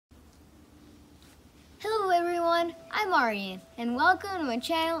everyone, I'm Aryan and welcome to my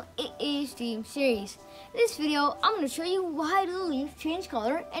channel. It is Dream Series. In this video, I'm going to show you why the leaves change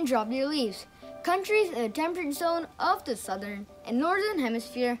color and drop their leaves. Countries in the temperate zone of the southern and northern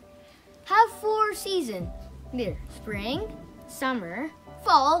hemisphere have 4 seasons. They're spring, summer,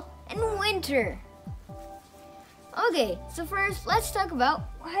 fall, and winter. Okay, so first let's talk about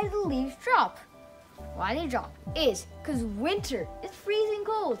why the leaves drop. Why they drop is because winter is freezing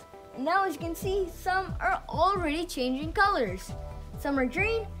cold. And now as you can see, some are already changing colors. Some are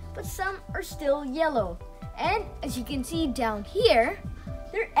green, but some are still yellow. And as you can see down here,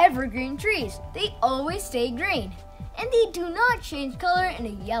 they're evergreen trees. They always stay green. And they do not change color in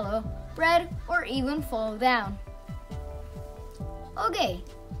a yellow, red, or even fall down. Okay,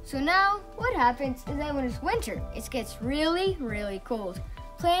 so now what happens is that when it's winter, it gets really cold.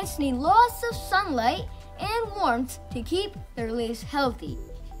 Plants need lots of sunlight and warmth to keep their leaves healthy.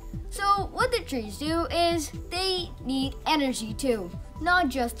 So what the trees do is they need energy too, not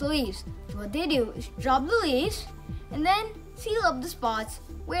just the leaves. So what they do is drop the leaves and then seal up the spots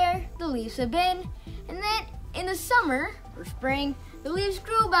where the leaves have been. And then in the summer or spring, the leaves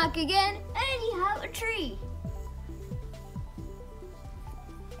grow back again and you have a tree.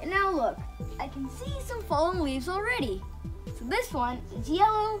 And now look, I can see some fallen leaves already. So this one is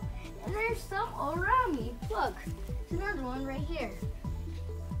yellow and there's some all around me. Look, there's another one right here.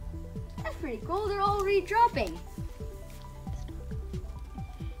 That's pretty cool, they're already dropping.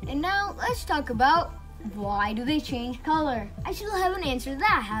 And now let's talk about why do they change color? I still haven't answered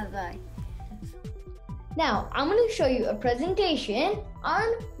that, have I? Now, I'm going to show you a presentation on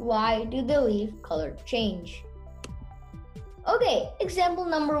why do the leaf color change. Okay, example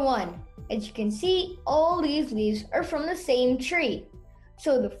number 1. As you can see, all these leaves are from the same tree.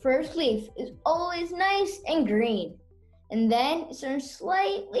 So the first leaf is always nice and green. And then it turns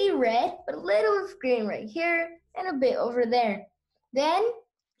slightly red, but a little of green right here and a bit over there. Then,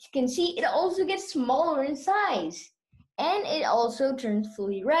 as you can see, it also gets smaller in size. And it also turns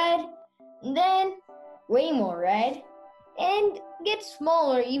fully red, and then way more red, and gets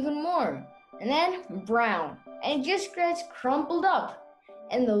smaller even more. And then brown, and it just gets crumpled up.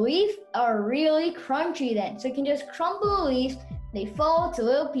 And the leaves are really crunchy then, so you can just crumple the leaves, they fall to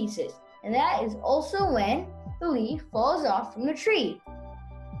little pieces. And that is also when the leaf falls off from the tree.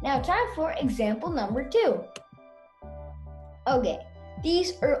 Now time for example number 2. Okay,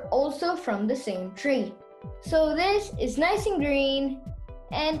 these are also from the same tree. So this is nice and green,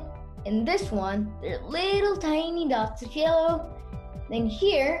 and in this one, there are little tiny dots of yellow. Then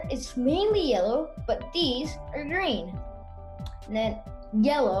here, it's mainly yellow, but these are green. And then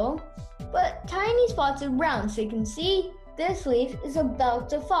yellow, but tiny spots of brown. So you can see this leaf is about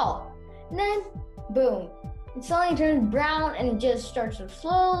to fall. And then, boom, it suddenly turns brown and it just starts to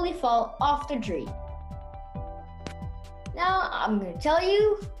slowly fall off the tree. Now I'm going to tell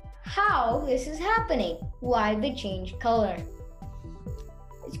you how this is happening, why they change color.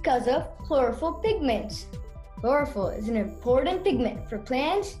 It's because of chlorophyll pigments. Chlorophyll is an important pigment for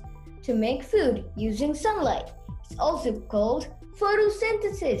plants to make food using sunlight. It's also called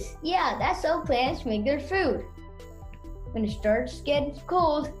photosynthesis. Yeah, that's how plants make their food. When it starts getting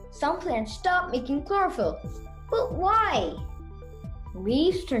cold, some plants stop making chlorophyll. But why?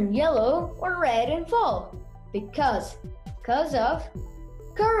 Leaves turn yellow or red and fall because of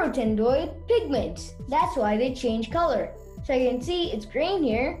carotenoid pigments. That's why they change color. So you can see it's green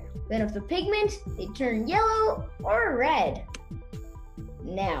here, then of the pigments, they turn yellow or red.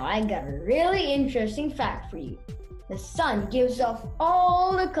 Now I got a really interesting fact for you. The sun gives off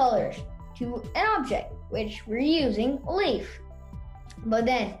all the colors to an object, which we're using a leaf. But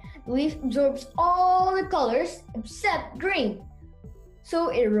then the leaf absorbs all the colors except green. So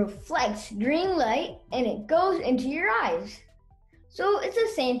it reflects green light and it goes into your eyes. So it's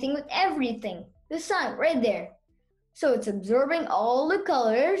the same thing with everything. The sun right there. So it's absorbing all the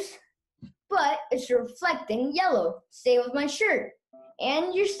colors, but it's reflecting yellow. Same with my shirt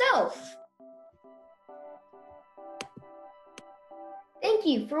and yourself. Thank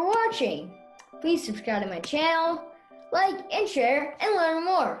you for watching. Please subscribe to my channel, like and share, and learn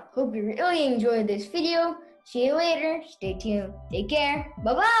more. Hope you really enjoyed this video. See you later. Stay tuned. Take care.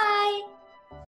 Bye-bye.